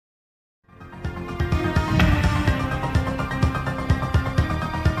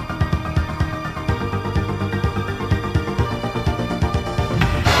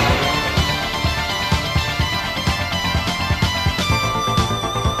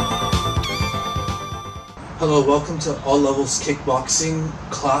Hello, welcome to All Levels Kickboxing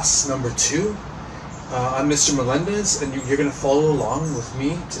class number 2. I'm Mr. Melendez, and you're going to follow along with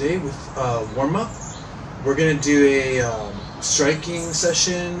me today with warm-up. We're going to do a striking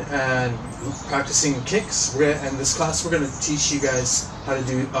session and practicing kicks. And this class we're going to teach you guys how to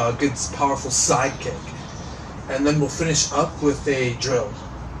do a good, powerful side kick. And then we'll finish up with a drill.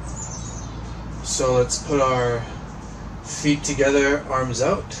 So let's put our feet together, arms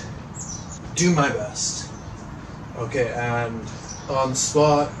out. Do my best. Okay, and on the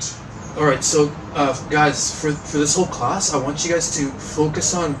spot. Alright, so guys, for this whole class, I want you guys to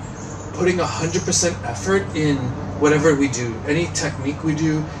focus on putting 100% effort in whatever we do. Any technique we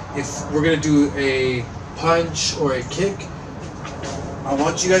do. If we're going to do a punch or a kick, I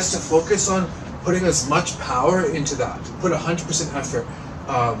want you guys to focus on putting as much power into that. Put 100% effort.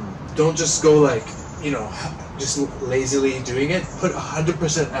 Don't just go like, you know, just lazily doing it. Put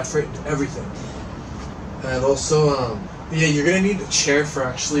 100% effort into everything. And also, yeah, you're going to need a chair for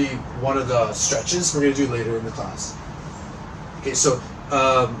actually one of the stretches we're going to do later in the class. Okay, so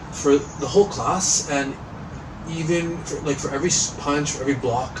for the whole class, and even for every punch, for every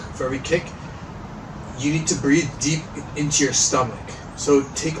block, for every kick, you need to breathe deep into your stomach. So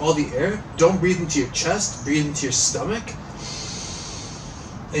take all the air, don't breathe into your chest, breathe into your stomach,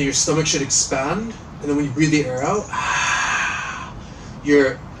 and your stomach should expand, and then when you breathe the air out,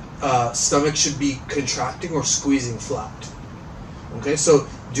 your stomach should be contracting or squeezing flat. Okay, so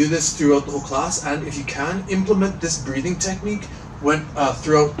do this throughout the whole class, and if you can, implement this breathing technique when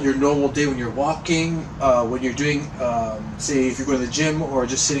throughout your normal day when you're walking, when you're doing, say if you're going to the gym or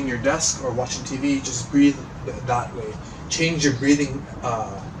just sitting at your desk or watching TV, just breathe that way. Change your breathing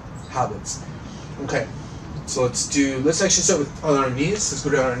habits. Okay, so let's actually start with on our knees. Let's go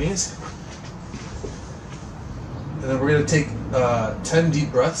down on our knees. And then we're going to take 10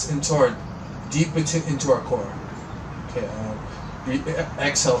 deep breaths into our core. Okay,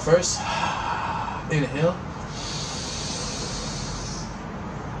 exhale first. Inhale.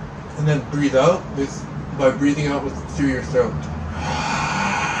 And then breathe out by breathing out through your throat.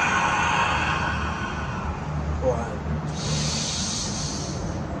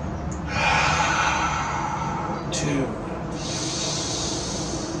 1, 2.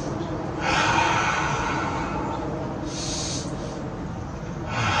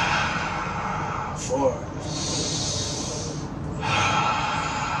 4,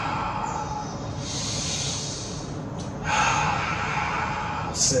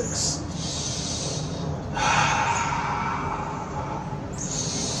 6,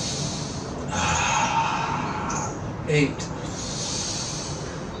 8,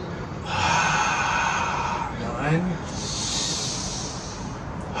 9,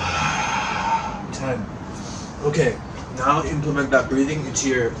 10. Okay, now implement that breathing into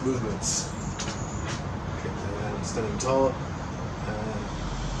your movements. Standing tall,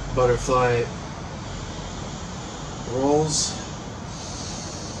 butterfly rolls.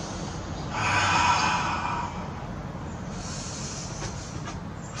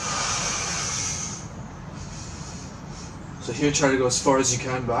 So here, try to go as far as you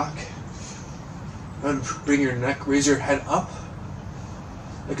can back, and bring your neck, raise your head up,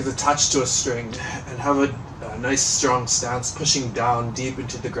 like it's attached to a string, and have a nice strong stance, pushing down deep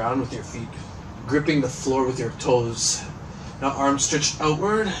into the ground with your feet. Gripping the floor with your toes. Now arms stretched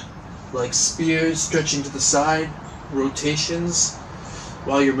outward like spears, stretching to the side, rotations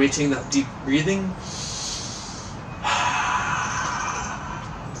while you're maintaining that deep breathing.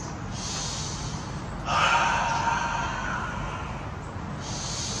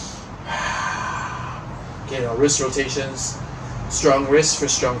 Okay, now wrist rotations. Strong wrists for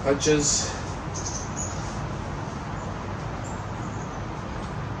strong punches.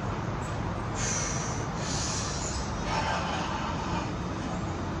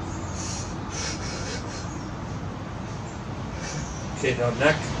 Okay, now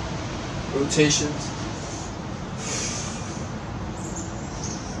neck rotations.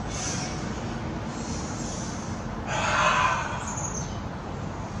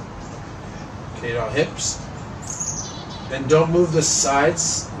 Okay, now hips. And don't move the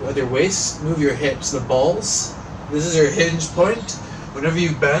sides with your waist, move your hips, the balls. This is your hinge point. Whenever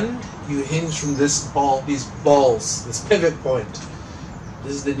you bend, you hinge from this ball, these balls, this pivot point.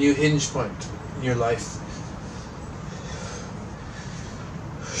 This is the new hinge point in your life.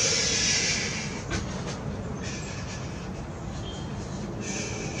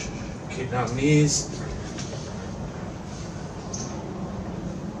 Okay, now knees.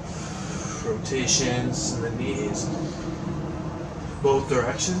 Rotations in the knees. Both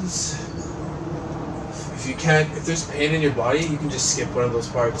directions. If you can't, if there's pain in your body, you can just skip one of those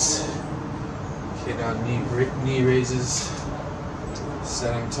parts. Okay, now knee raises.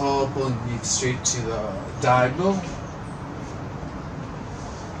 Standing tall, pulling the knee straight to the diagonal.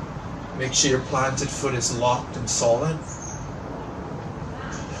 Make sure your planted foot is locked and solid.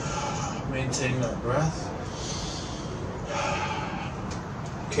 Maintaining that breath.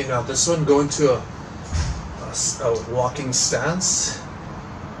 Okay, now this one, go into a walking stance.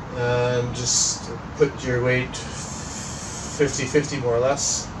 And just put your weight 50-50 more or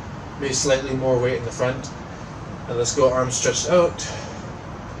less. Maybe slightly more weight in the front. And let's go arms stretched out.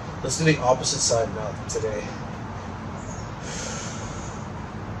 Let's do the opposite side now today.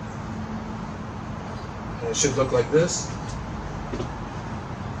 And it should look like this.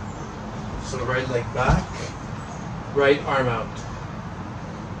 So right leg back, right arm out.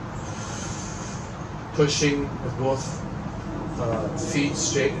 Pushing with both feet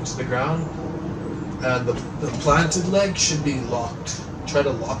straight into the ground. And the planted leg should be locked. Try to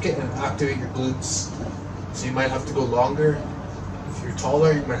lock it and activate your glutes. So you might have to go longer. If you're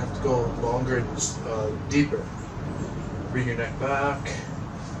taller, you might have to go longer and deeper. Bring your neck back.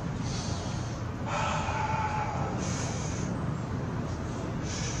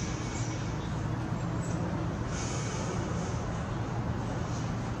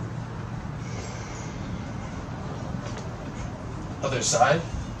 Other side.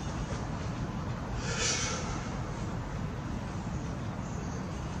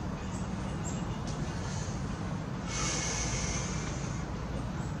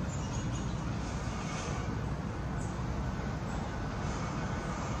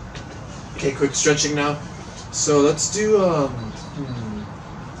 Okay, quick stretching now. So let's do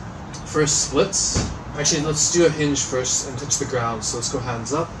first splits. Actually, let's do a hinge first and touch the ground. So let's go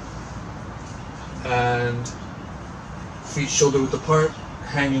hands up and feet shoulder width apart,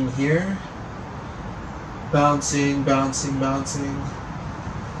 hanging here, bouncing, bouncing, bouncing.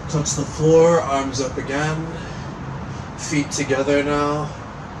 Touch the floor, arms up again, feet together now,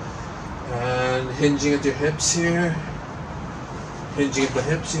 and hinging at your hips here. Hinging at the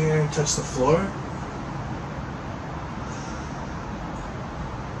hips here, touch the floor.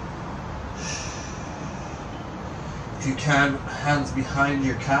 If you can, hands behind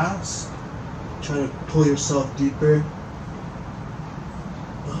your calves. Try to pull yourself deeper.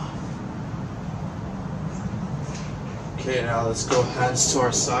 Okay, now let's go hands to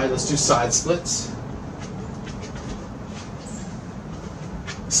our side. Let's do side splits.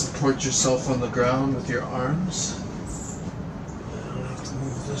 Support yourself on the ground with your arms.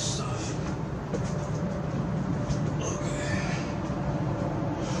 This stuff. Okay.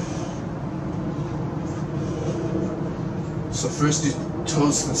 So first do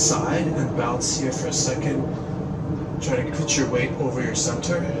toes to the side and bounce here for a second. Try to put your weight over your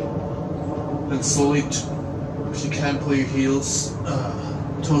center. Then slowly, if you can, pull your heels,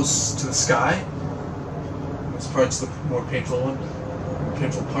 toes to the sky. This part's the more painful one.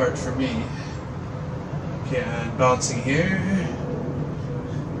 Painful part for me. Okay, and bouncing here.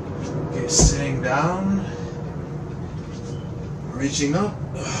 Okay, sitting down, reaching up,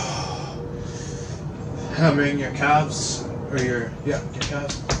 hammering your calves, or your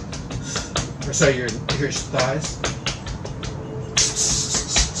calves, or sorry, your thighs.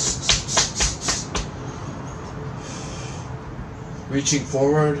 Reaching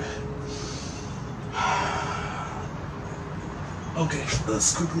forward. Okay,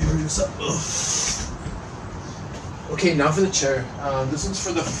 let's quickly hurry this up. Okay, now for the chair. This one's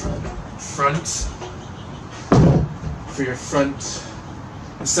for the front. For your front.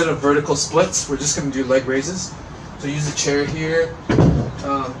 Instead of vertical splits, we're just going to do leg raises. So use the chair here.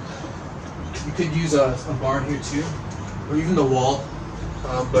 You could use a bar here too, or even the wall.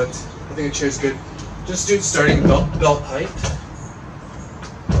 But I think a chair is good. Just do it starting belt height.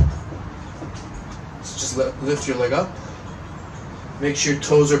 So just lift your leg up. Make sure your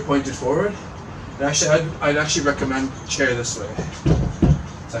toes are pointed forward. And actually, I'd actually recommend chair this way.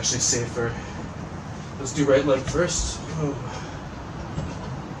 It's actually safer. Let's do right leg first.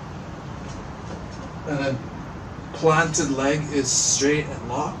 And then planted leg is straight and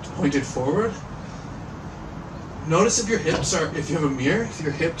locked, pointed forward. Notice if your hips are, if you have a mirror, if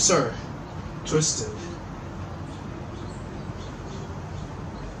your hips are twisted.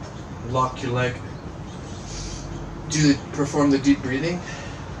 Lock your leg. Perform the deep breathing.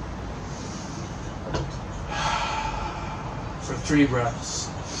 For 3 breaths.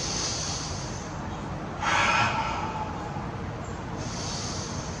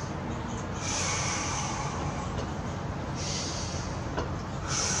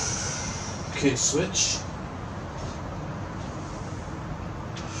 Okay, switch.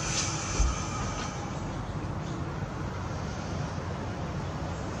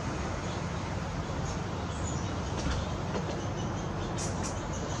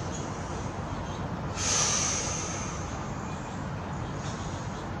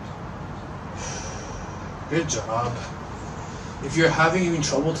 Good job. If you're having even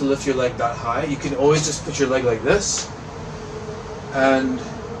trouble to lift your leg that high, you can always just put your leg like this and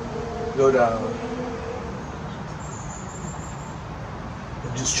go down.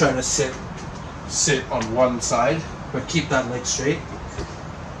 And just trying to sit on one side, but keep that leg straight.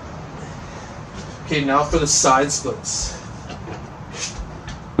 Okay, now for the side splits.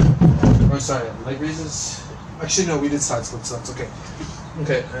 Or sorry, leg raises. Actually, no, we did side splits, so that's okay.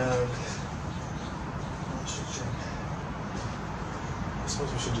 Okay, and I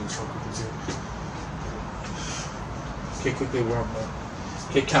suppose we should do this real quickly too. Okay, quickly warm up.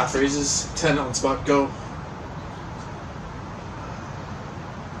 Okay, calf raises, 10 on spot, go.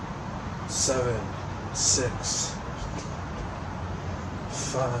 7, 6,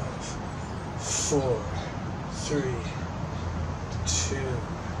 5, 4, 3, 2,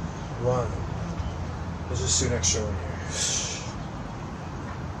 1. Let's just do an extra one here.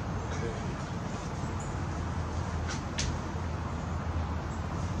 Okay.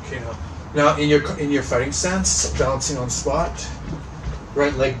 Okay, now in your fighting stance, balancing on spot,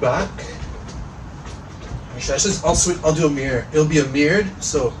 right leg back. Actually, I'll do a mirror. It'll be a mirrored,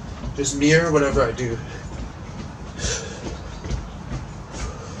 so just mirror whatever I do.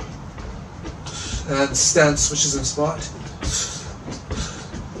 And stance switches in spot.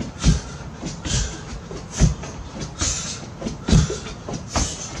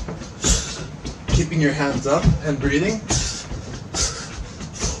 Keeping your hands up and breathing.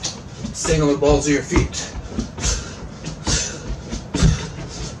 Staying on the balls of your feet.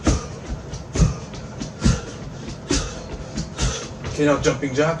 Okay, now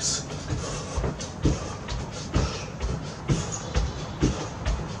jumping jacks.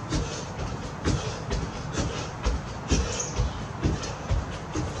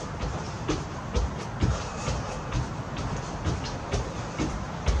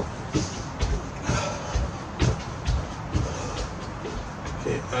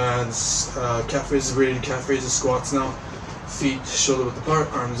 And calf raises, braided calf raises, squats now. Feet shoulder width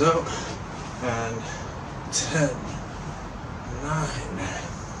apart, arms out. And 10, 9,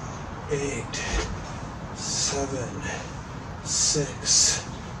 8, 7, 6,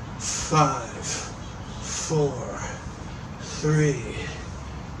 5, 4, 3,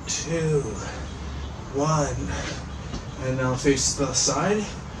 2, 1. And now face the side.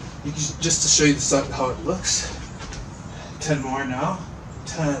 You can, just to show you the side, how it looks. 10 more now.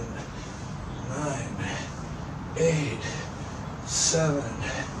 10, 9, 8, 7,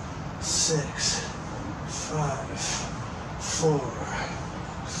 6, 5, 4,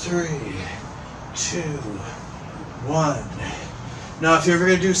 3, 2, 1. Now if you're ever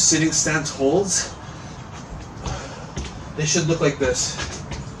going to do sitting stance holds, they should look like this.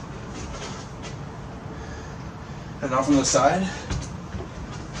 And now from the side,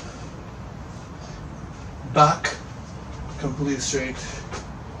 back, completely straight,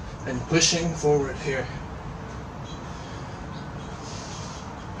 and pushing forward here.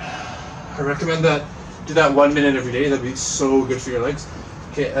 I recommend that, do that 1 minute every day. That'd be so good for your legs.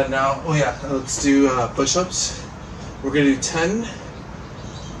 Okay, and now, oh yeah, let's do push-ups. We're gonna do 10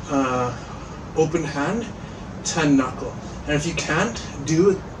 open hand, 10 knuckle. And if you can't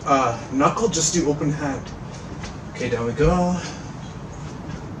do knuckle, just do open hand. Okay, down we go.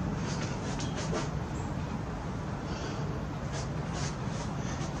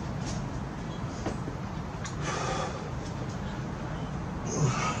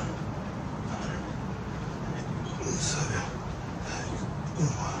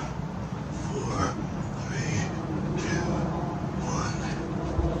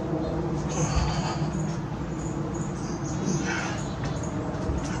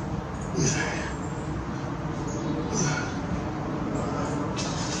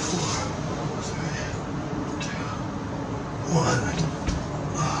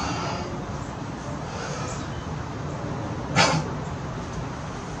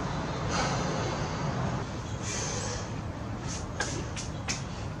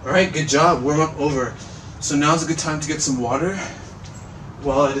 Alright, good job. Warm up over. So now's a good time to get some water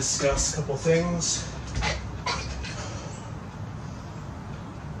while I discuss a couple things.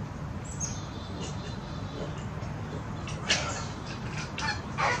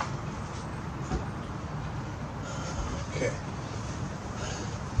 Okay.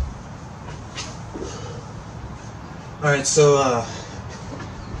 Alright, so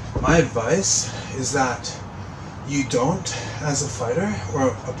my advice is that you don't, as a fighter or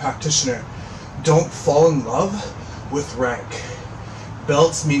a practitioner, don't fall in love with rank.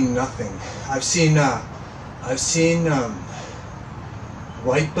 Belts mean nothing. I've seen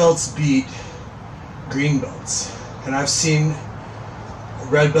white belts beat green belts, and I've seen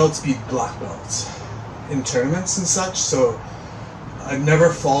red belts beat black belts. in tournaments and such, so I'd never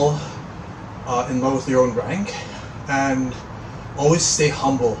fall in love with your own rank, and always stay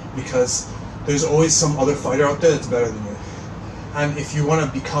humble, because there's always some other fighter out there that's better than you. And if you want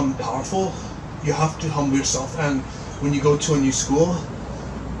to become powerful, you have to humble yourself. And when you go to a new school,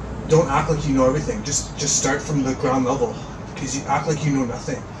 don't act like you know everything. Just start from the ground level, because you act like you know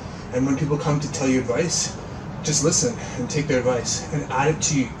nothing. And when people come to tell you advice, just listen and take their advice and add it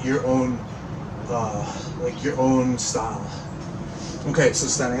to your own, like your own style. Okay, so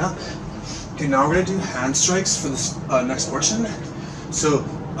standing up. Okay, now we're gonna do hand strikes for this next portion. So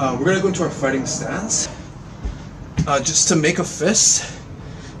we're gonna go into our fighting stance. Just to make a fist,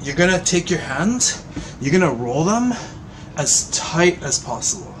 you're gonna take your hands, you're gonna roll them as tight as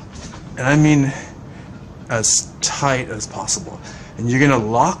possible. And I mean as tight as possible. And you're gonna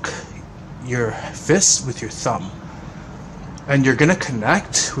lock your fist with your thumb. And you're gonna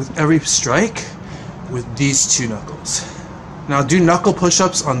connect with every strike with these two knuckles. Now do knuckle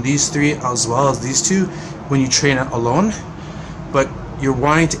push-ups on these three as well as these two when you train alone. But you're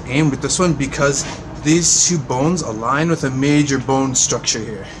wanting to aim with this one because these two bones align with a major bone structure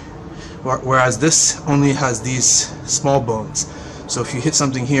here. Whereas this only has these small bones. So if you hit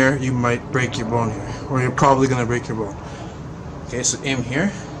something here, you might break your bone here. Or you're probably going to break your bone. Okay, so aim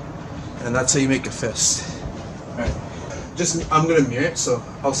here. And that's how you make a fist. Alright. I'm going to mirror it, so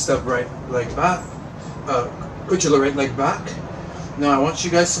I'll step right leg back. Put your right leg back. Now I want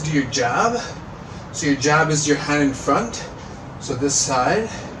you guys to do your jab. So your jab is your hand in front. So this side.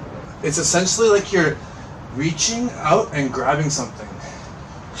 It's essentially like you're reaching out and grabbing something.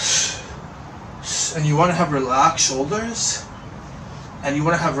 And you want to have relaxed shoulders. And you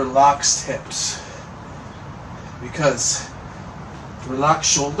want to have relaxed hips. Because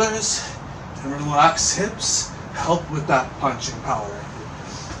relaxed shoulders and relaxed hips help with that punching power.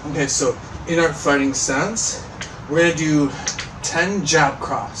 Okay, so in our fighting stance, we're going to do 10 jab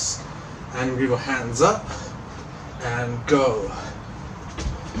cross. And we're going to go hands up and go.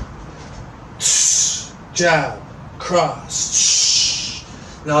 Jab, cross.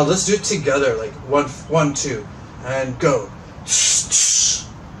 Now let's do it together, like one, two, and go.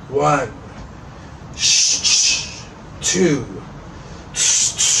 1, 2,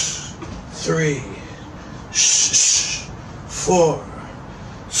 3, 4,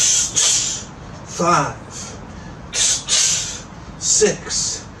 5,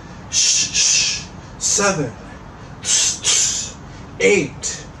 6, 7,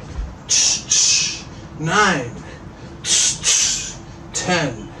 8, 9,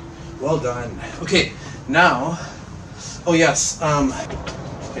 10. Well done. Okay, now, oh yes,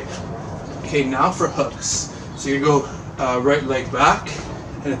 okay, now for hooks. So you go right leg back,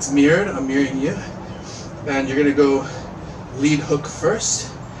 and it's mirrored. I'm mirroring you. And you're gonna go lead hook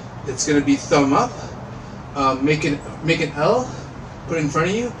first. It's gonna be thumb up. Make an L, put it in front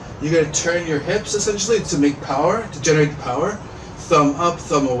of you. You're gonna turn your hips essentially to make power, to generate the power. Thumb up,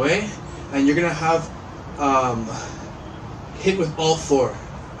 thumb away, and you're gonna have hit with all 4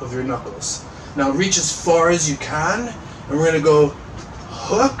 of your knuckles. Now reach as far as you can, and we're gonna go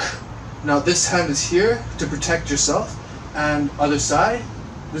hook. Now this hand is here to protect yourself, and other side.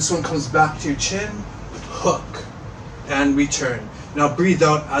 This one comes back to your chin, hook, and return. Now breathe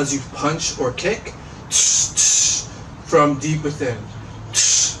out as you punch or kick from deep within.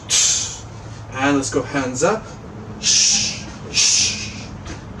 And let's go hands up,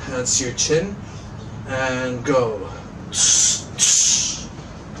 hands to your chin, and go.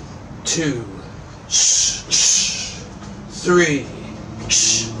 2, 3,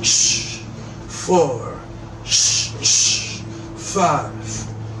 4, 5,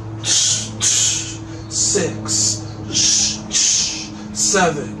 6,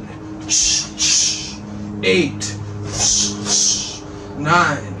 7, 8,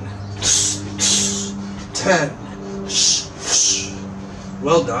 9, 10.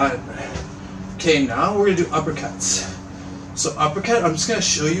 Well done. Okay, now we're gonna do uppercuts. So uppercut, I'm just gonna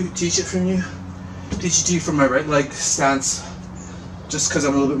show you, teach it to you from my right leg stance, just because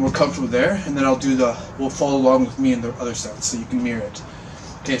I'm a little bit more comfortable there, and then we'll follow along with me in the other stance, so you can mirror it.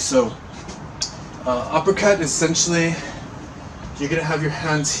 Okay, so uppercut is essentially, you're gonna have your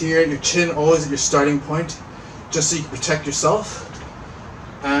hands here and your chin always at your starting point, just so you can protect yourself.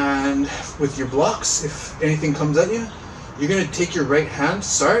 And with your blocks, if anything comes at you, you're gonna take your right hand to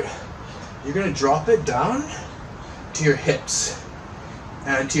start. You're gonna drop it down to your hips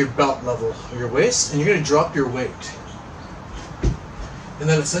and to your belt level of your waist, and you're going to drop your weight. And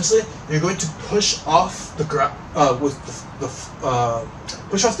then essentially you're going to push off the ground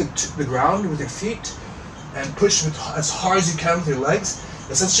push off the ground with your feet, and push as hard as you can with your legs.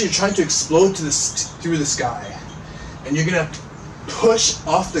 essentially you're trying to explode through the sky. And you're gonna push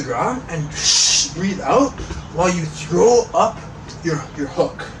off the ground and breathe out while you throw up your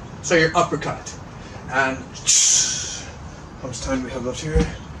hook. So your uppercut. And how much time do we have left here?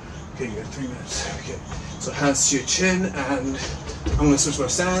 Okay, you got 3 minutes. Okay. So hands to your chin, and I'm gonna switch my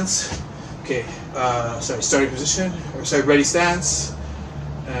stance. Okay, starting position, ready stance,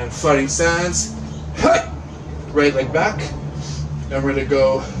 and fighting stance. Right leg back. And we're gonna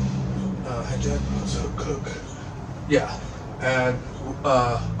go head jab, hook. Yeah, and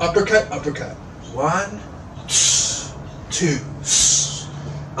uppercut. 1, 2,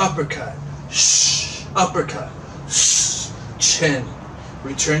 uppercut, chin.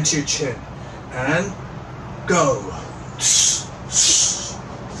 Return to your chin, and go.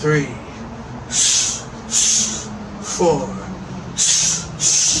 3, 4,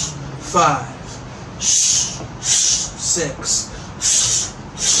 5, 6,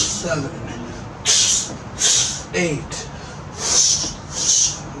 7, 8,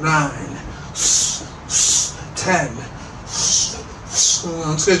 9, 10.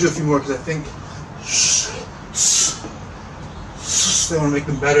 I'm just gonna do a few more because I think I want to make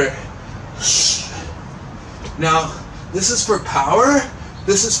them better. Now, this is for power.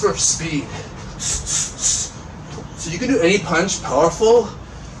 This is for speed. So you can do any punch powerful,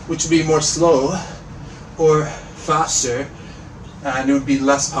 which would be more slow, or faster, and it would be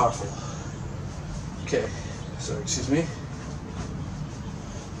less powerful. Okay, so excuse me.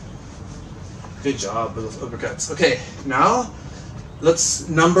 Good job with those uppercuts. Okay, now let's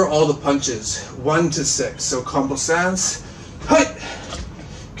number all the punches, 1 to 6. So combo stance. Hi.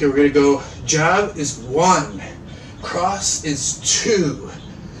 Okay, we're gonna go. Jab is 1, cross is 2,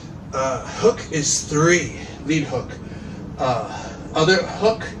 hook is 3, lead hook. Other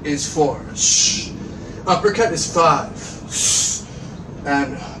hook is 4. Uppercut is 5,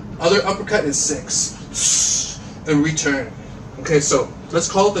 and other uppercut is 6. And return. Okay, so let's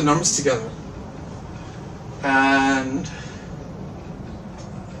call the numbers together. And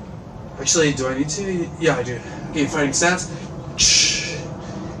actually, do I need to? Yeah, I do. Okay, fighting stance.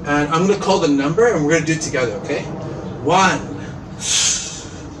 And I'm gonna call the number, and we're gonna do it together. Okay? 1,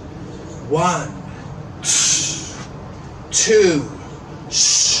 2,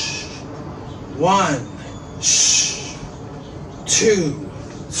 1, 2,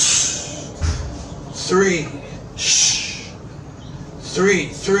 3,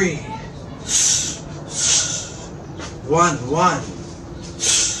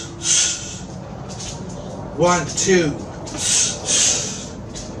 1,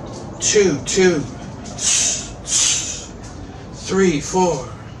 2, 2, 3, 4.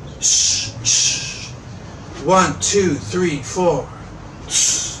 1, 2, 3, 4.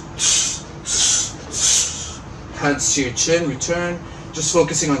 Hands to your chin, return. Just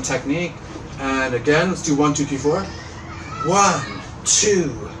focusing on technique. And again, let's do 1, 2, 3, 4. 1,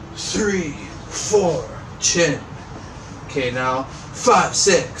 2, 3, 4. Chin. Okay, now 5,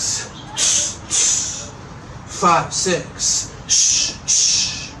 6. 5, 6.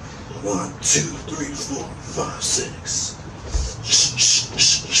 1, 2, 3, 4, 5, 6.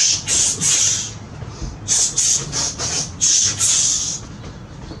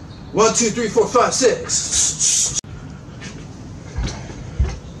 1, 2, 3, 4, 5, 6.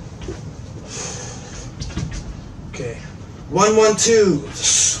 Okay. 1, 1, 2.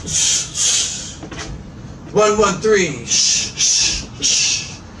 1, 1, 3.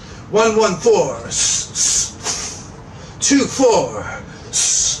 1, 1, 4. 2, 4.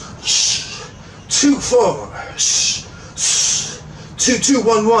 2, 4. 2, 2,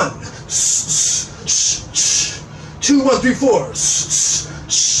 1, 1. 2, 1, 3, 4.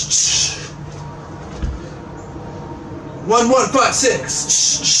 1, 1, 5,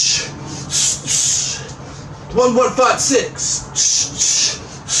 6. 1, 1, 5, 6.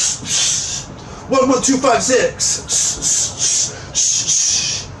 1, 1, 2, 5,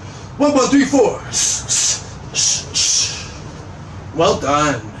 6. 1, 1, 3, 4. Well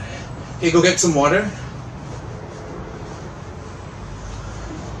done. Okay, go get some water.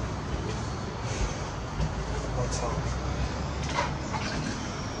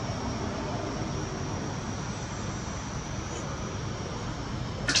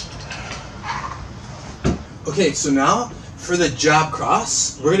 Okay, so now for the jab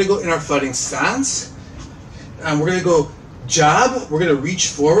cross, we're gonna go in our fighting stance, and we're gonna go jab. We're gonna reach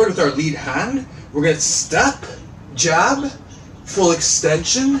forward with our lead hand. We're gonna step, jab, full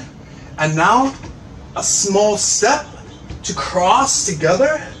extension, and now a small step to cross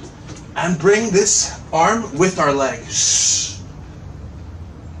together and bring this arm with our leg.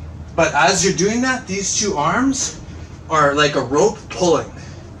 But as you're doing that, these two arms are like a rope pulling.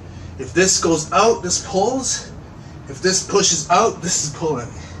 If this goes out, this pulls. If this pushes out, this is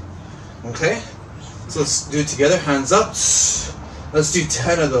pulling. Okay? So let's do it together. Hands up. Let's do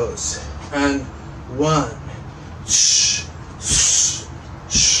 10 of those. And 1,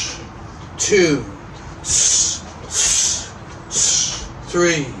 2,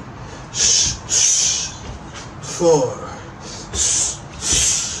 3, 4,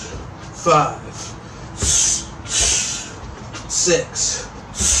 5, 6,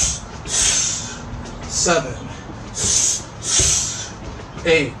 7,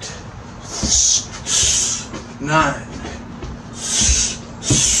 8, 9,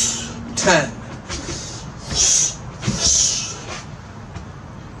 10.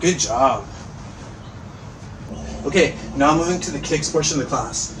 Good job. Okay, now moving to the kicks portion of the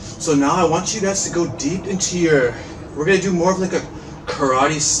class. So now I want you guys to go deep into your, we're going to do more of like a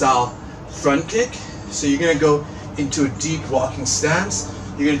karate style front kick. So you're going to go into a deep walking stance.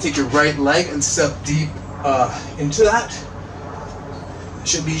 You're going to take your right leg and step deep into that. It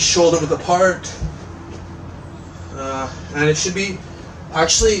should be shoulder width apart. And it should be,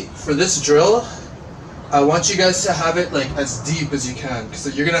 actually for this drill, I want you guys to have it like as deep as you can,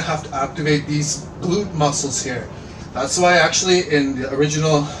 because you're going to have to activate these glute muscles here. That's why actually in the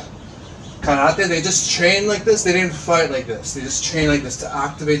original karate, they just train like this. They didn't fight like this. They just train like this to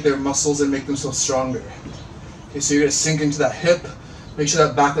activate their muscles and make themselves stronger. Okay, so you're going to sink into that hip. Make sure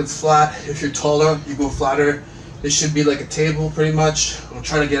that back leg's flat. If you're taller, you go flatter. This should be like a table pretty much. We'll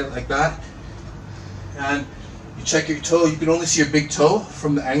try to get it like that. And you check your toe. You can only see your big toe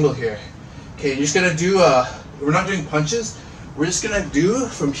from the angle here. Okay, you're just going to do, we're not doing punches. We're just going to do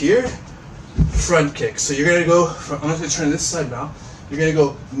from here, front kick. So you're going to go, I'm going to turn this side now. You're going to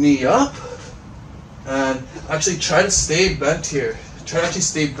go knee up. And actually try to stay bent here. Try to actually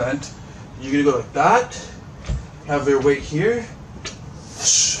stay bent. You're going to go like that. Have your weight here.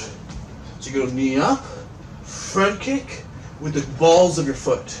 So you go knee up, front kick with the balls of your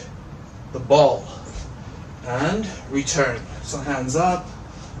foot. The ball. And return. So hands up.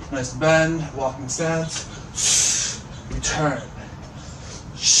 Nice bend, walking stance. Return.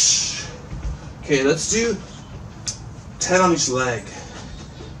 Okay, let's do 10 on each leg.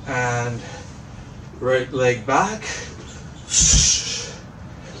 And right leg back.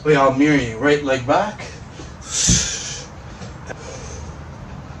 Wait, I'll mirror you. Right leg back.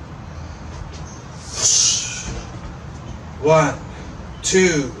 1,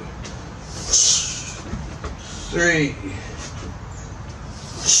 2, 3,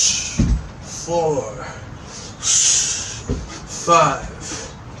 4, 5,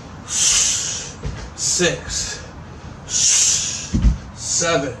 6,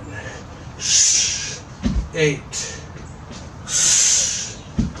 7, 8,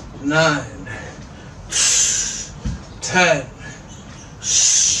 9, 10.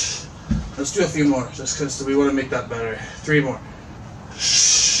 Let's do a few more, just because we want to make that better. 3 more.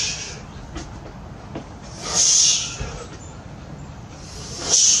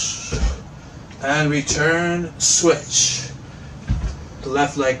 And return, switch. The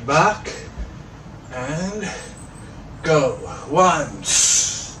left leg back, and go. 1,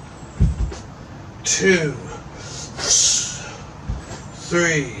 2,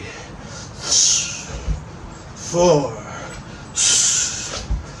 3, 4,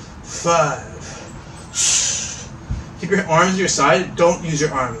 5. Keep your arms to your side. Don't use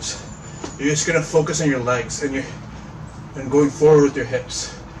your arms. You're just gonna focus on your legs and going forward with your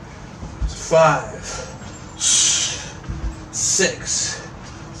hips. 5, 6,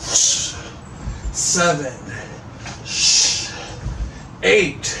 7,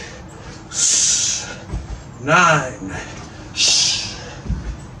 8, 9,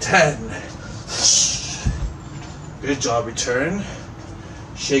 10. Good job. Return.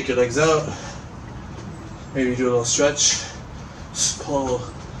 Shake your legs out. Maybe do a little stretch. Just pull.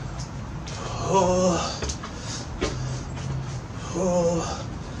 Pull. Pull.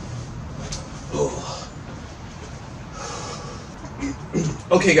 Pull.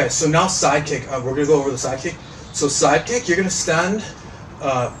 Okay guys, so now side kick. We're going to go over the side kick. So side kick, you're going to stand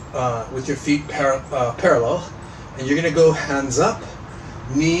with your feet parallel. And you're going to go hands up.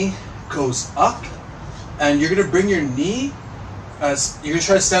 Knee goes up. And you're going to bring your knee as you're going to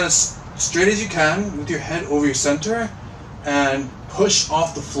try to stand as straight as you can with your head over your center and push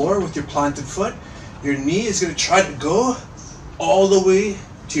off the floor with your planted foot. Your knee is going to try to go all the way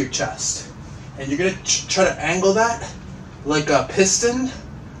to your chest. And you're going to try to angle that like a piston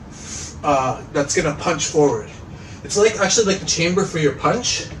that's going to punch forward. It's like actually like the chamber for your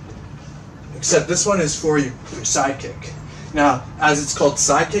punch, except this one is for your side kick. Now, as it's called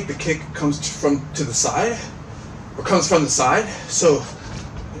side kick, the kick comes from the side, or comes from the side. So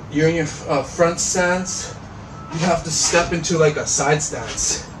you're in your front stance, you have to step into like a side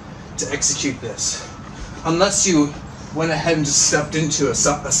stance to execute this. Unless you went ahead and just stepped into a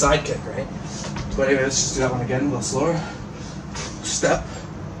side kick, right? But anyway, let's just do that one again, a little slower. Step,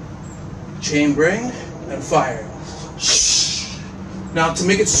 chain bring, and fire. Now to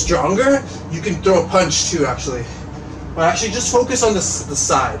make it stronger, you can throw a punch too actually. But actually just focus on the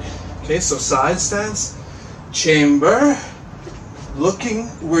side. Okay, so side stance, chamber, looking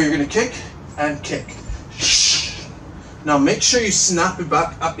where you're gonna kick, and kick. Now make sure you snap it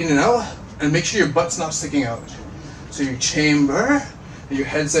back up in and out, and make sure your butt's not sticking out. So your chamber, and your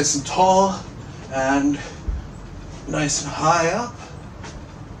head's nice and tall, and nice and high up.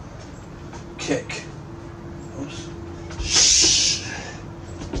 Kick. Oops.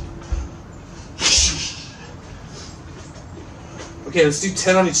 Okay, let's do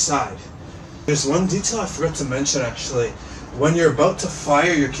 10 on each side. There's one detail I forgot to mention actually. When you're about to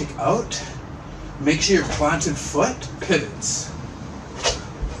fire your kick out, make sure your planted foot pivots.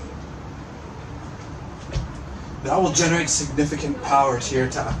 That will generate significant power to your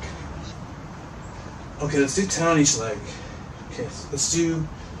attack. Okay, let's do 10 on each leg. Okay, so let's do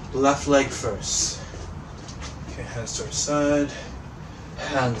the left leg first. Okay, hands to our side,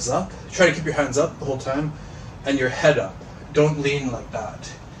 hands up. Try to keep your hands up the whole time, and your head up. Don't lean like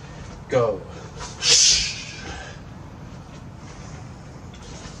that. Go.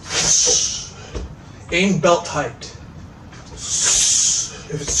 Aim belt height.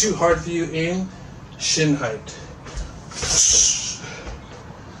 If it's too hard for you, aim shin height.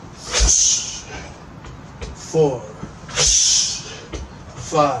 4,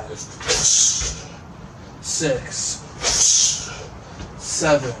 5, 6,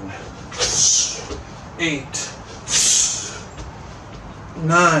 7, 8,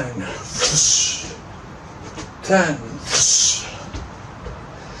 9, 10,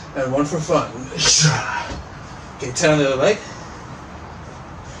 and one for fun. Okay, 10 on the other leg.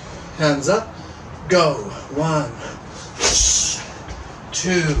 Hands up. Go. 1,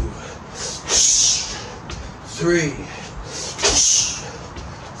 2, 3,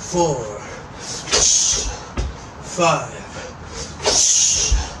 4, 5,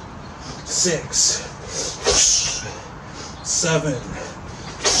 6, 7,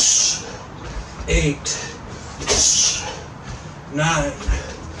 8, 9,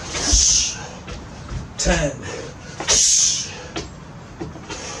 10.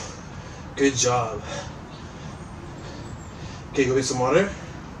 Good job. Okay, go get some water.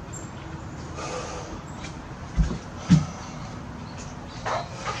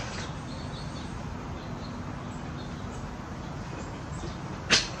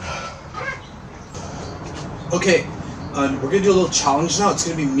 Okay, we're gonna do a little challenge now. It's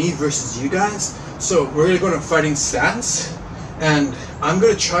gonna be me versus you guys. So we're gonna go in a fighting stance, and I'm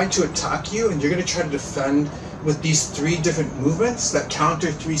gonna try to attack you, and you're gonna try to defend with these 3 different movements that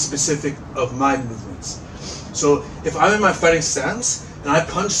counter 3 specific of my movements. So if I'm in my fighting stance and I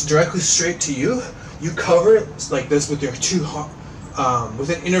punch directly straight to you, you cover it like this with your with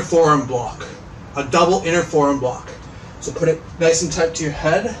an inner forearm block, a double inner forearm block. So put it nice and tight to your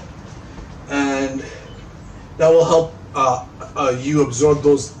head, and that will help you absorb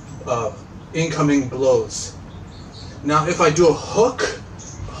those incoming blows. Now if I do a hook,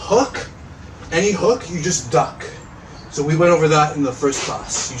 any hook, you just duck. So we went over that in the first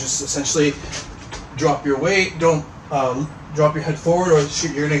class. You just essentially drop your weight, don't drop your head forward, or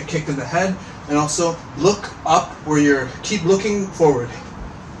you're gonna get kicked in the head. And also look up where keep looking forward.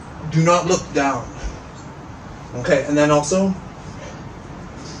 Do not look down. Okay, and then also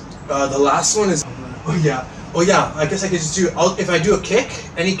the last one is, oh yeah, I guess I could just do, if I do a kick,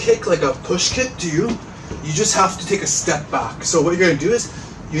 any kick, like a push kick to you, you just have to take a step back. So what you're gonna do is,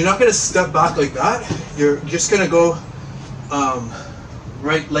 you're not gonna step back like that. You're just gonna go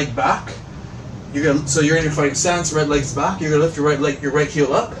right leg back. So you're in your fighting stance, right leg's back. You're gonna lift your right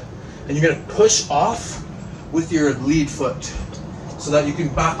heel up, and you're gonna push off with your lead foot, so that you can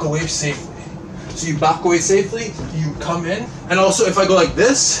back away safely. So you back away safely. You come in, and also if I go like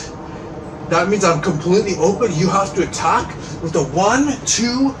this, that means I'm completely open. You have to attack with a 1,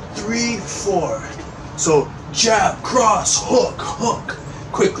 2, 3, 4. So jab, cross, hook, hook.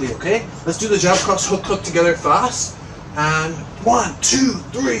 Quickly, okay? Let's do the jab, cross, hook, hook together fast. And 1, 2,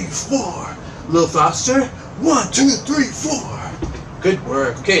 3, 4. A little faster. 1, 2, 3, 4. Good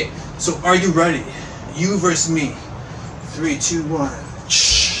work. Okay, so are you ready? You versus me. 3, 2, 1.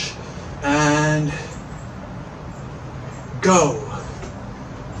 And go.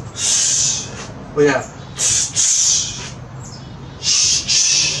 Oh yeah.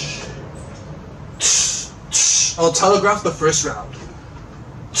 I'll telegraph the first round.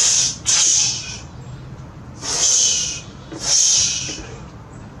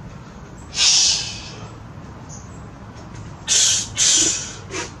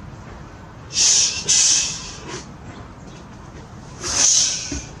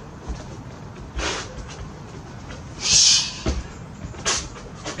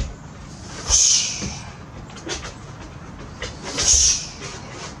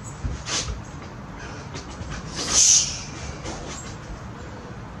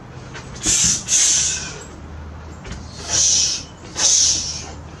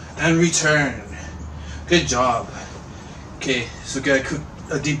 and return. Good job. Okay, so get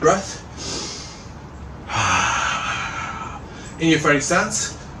a deep breath. In your fighting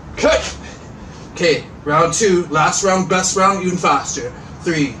stance. Cut. Okay, round 2, last round, best round, even faster.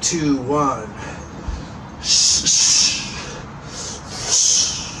 3, 2, 1.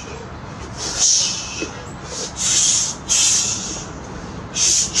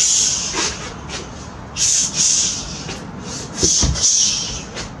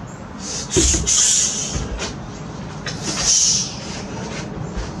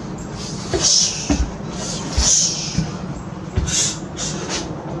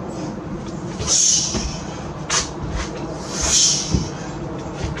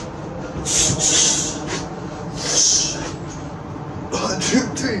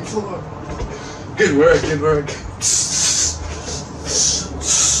 Good work, good work.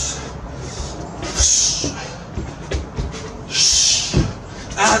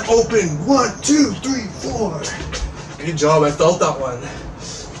 And open. 1, 2, 3, 4. Good job, I felt that one.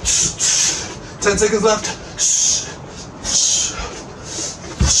 10 seconds left.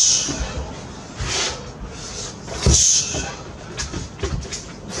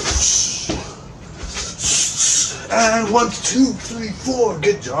 And 1, 2, 3, 4.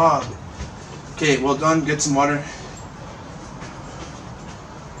 Good job. Okay, well done. Get some water.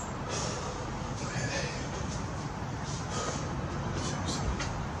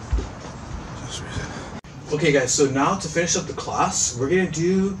 Okay guys, so now to finish up the class, we're going to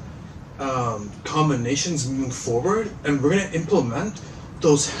do combinations moving forward, and we're going to implement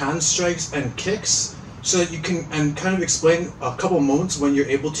those hand strikes and kicks so that you can, and kind of explain a couple moments when you're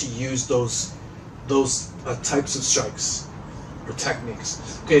able to use those types of strikes or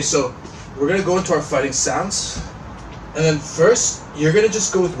techniques. Okay, so we're going to go into our fighting stance, and then first you're going to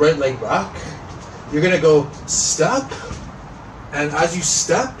just go with right leg back. You're going to go step, and as you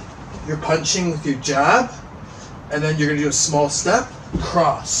step, you're punching with your jab, and then you're going to do a small step,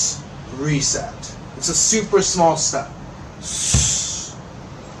 cross, reset. It's a super small step.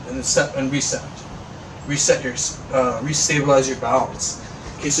 And then step and reset. Reset your, restabilize your balance.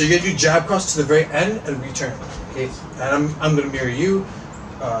 Okay, so you're going to do jab cross to the very end and return. Okay, and I'm going to mirror you.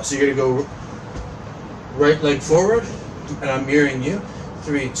 So you're going to go right leg forward, and I'm mirroring you.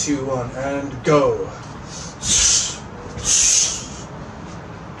 3, 2, 1, and go.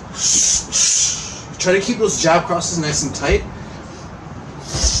 Try to keep those jab crosses nice and tight.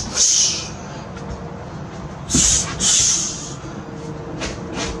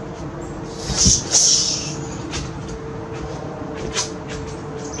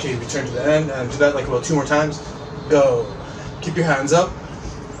 Okay, return to the end and do that like about 2 more times. Go. Keep your hands up.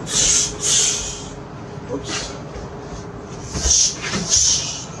 Oops.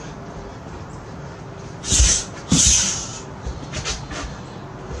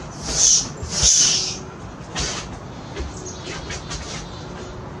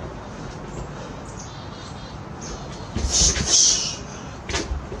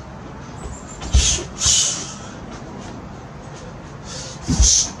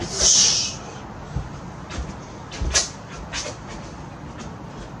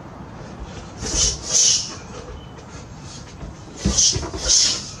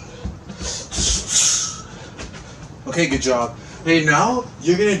 Okay, good job. Okay, now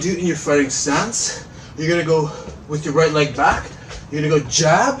you're gonna do in your fighting stance. You're gonna go with your right leg back. You're gonna go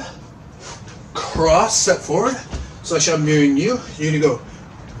jab, cross, step forward. So actually I'm mirroring you. You're gonna go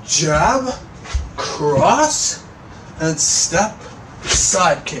jab, cross, and step,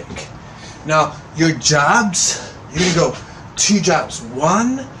 side kick. Now your jabs, you're gonna go 2 jabs.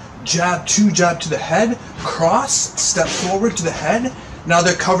 1 jab, 2 jab to the head, cross, step forward to the head. Now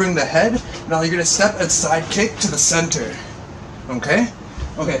they're covering the head. Now you're gonna step and side kick to the center. Okay?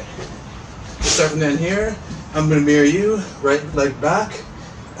 Okay. Start from the end here. I'm gonna mirror you. Right leg back.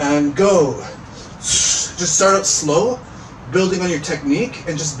 And go. Just start out slow, building on your technique,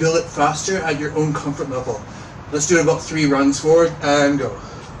 and just build it faster at your own comfort level. Let's do it about 3 runs forward and go.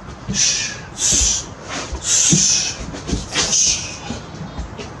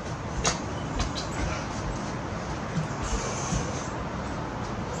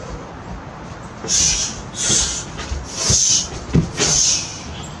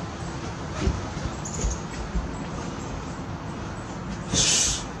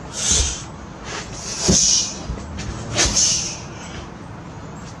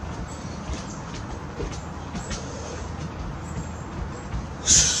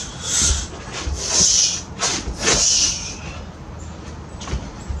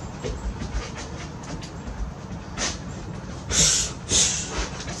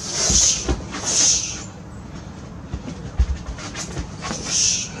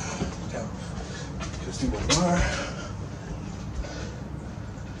 do one more.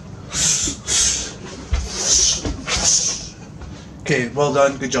 Okay, well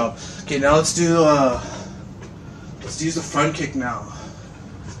done, good job. Okay, now let's use the front kick now.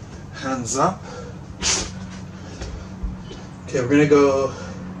 Hands up. Okay, we're gonna go.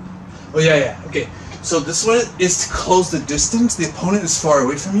 Oh yeah. Okay, so this one is to close the distance. The opponent is far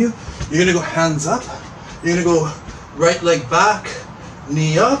away from you. You're gonna go hands up. You're gonna go right leg back,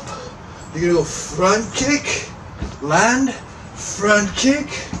 knee up. You're gonna go front kick, land, front kick.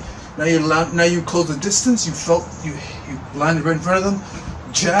 Now you close the distance. You landed right in front of them.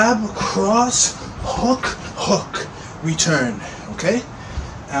 Jab, cross, hook, hook, return. Okay,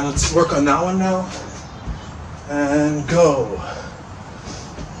 and let's work on that one now. And go.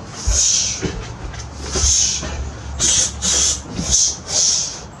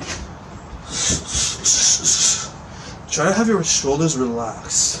 Try to have your shoulders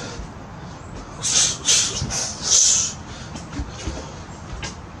relaxed.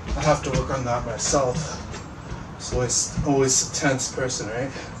 I have to work on that myself. So it's always a tense person, right?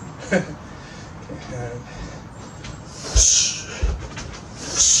 Okay, and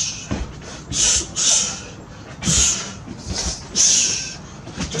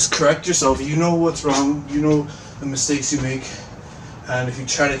just correct yourself. You know what's wrong. You know the mistakes you make, and if you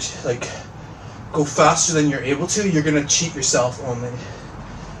try to go faster than you're able to, you're gonna cheat yourself only.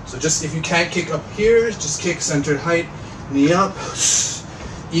 So just if you can't kick up here, just kick centered height, knee up.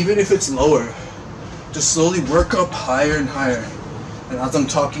 Even if it's lower, just slowly work up higher and higher. And as I'm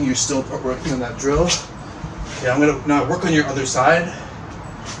talking, you're still working on that drill. Okay, I'm gonna now work on your other side.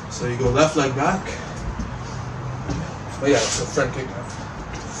 So you go left leg back. Oh yeah, so front kick now.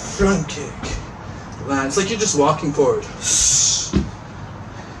 Front kick. Land. It's like you're just walking forward.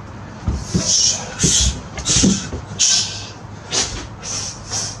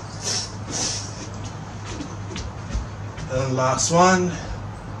 And last one.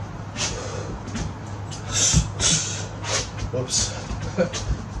 Whoops.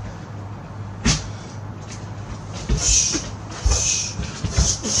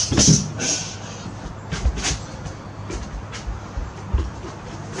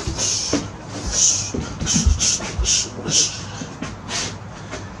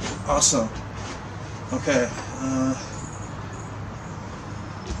 Awesome. Okay.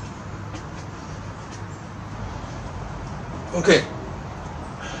 Okay.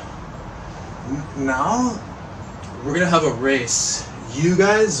 Now we're gonna have a race. You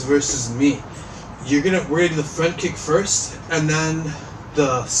guys versus me. We're gonna do the front kick first, and then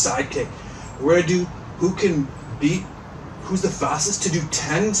the side kick. We're gonna do who's the fastest to do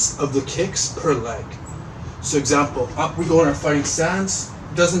 10 of the kicks per leg. So example, up we go in our fighting stance.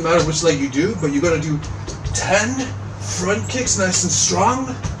 Doesn't matter which leg you do, but you gotta do 10 front kicks nice and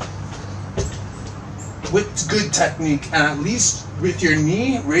strong with good technique, and at least with your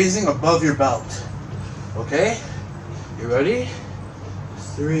knee raising above your belt. Okay? You ready?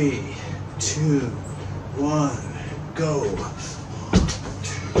 3, 2, 1, go. 1,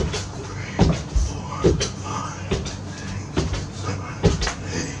 2, 3, 4, 5, 6, 7,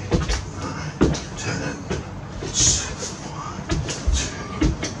 8, 9, 10. 1, 2,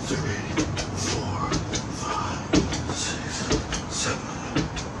 3, 4, 5, 6, 7,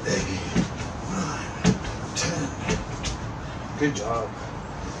 8, 9, 10. Good job.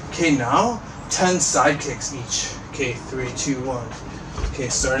 Okay, now 10 side kicks each. Okay, 3, 2, 1. Okay,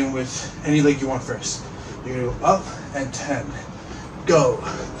 starting with any leg you want first. You're gonna go up and 10. Go.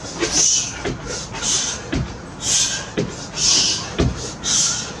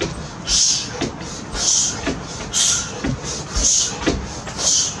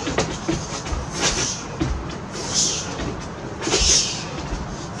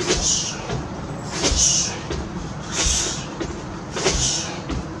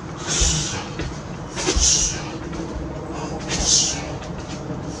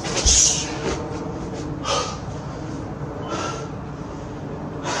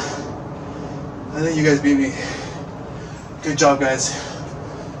 I think you guys beat me. Good job, guys.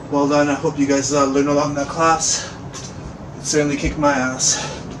 Well done. I hope you guys learned a lot in that class. It certainly kicked my ass.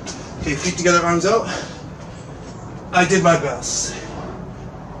 Okay, feet together, arms out. I did my best.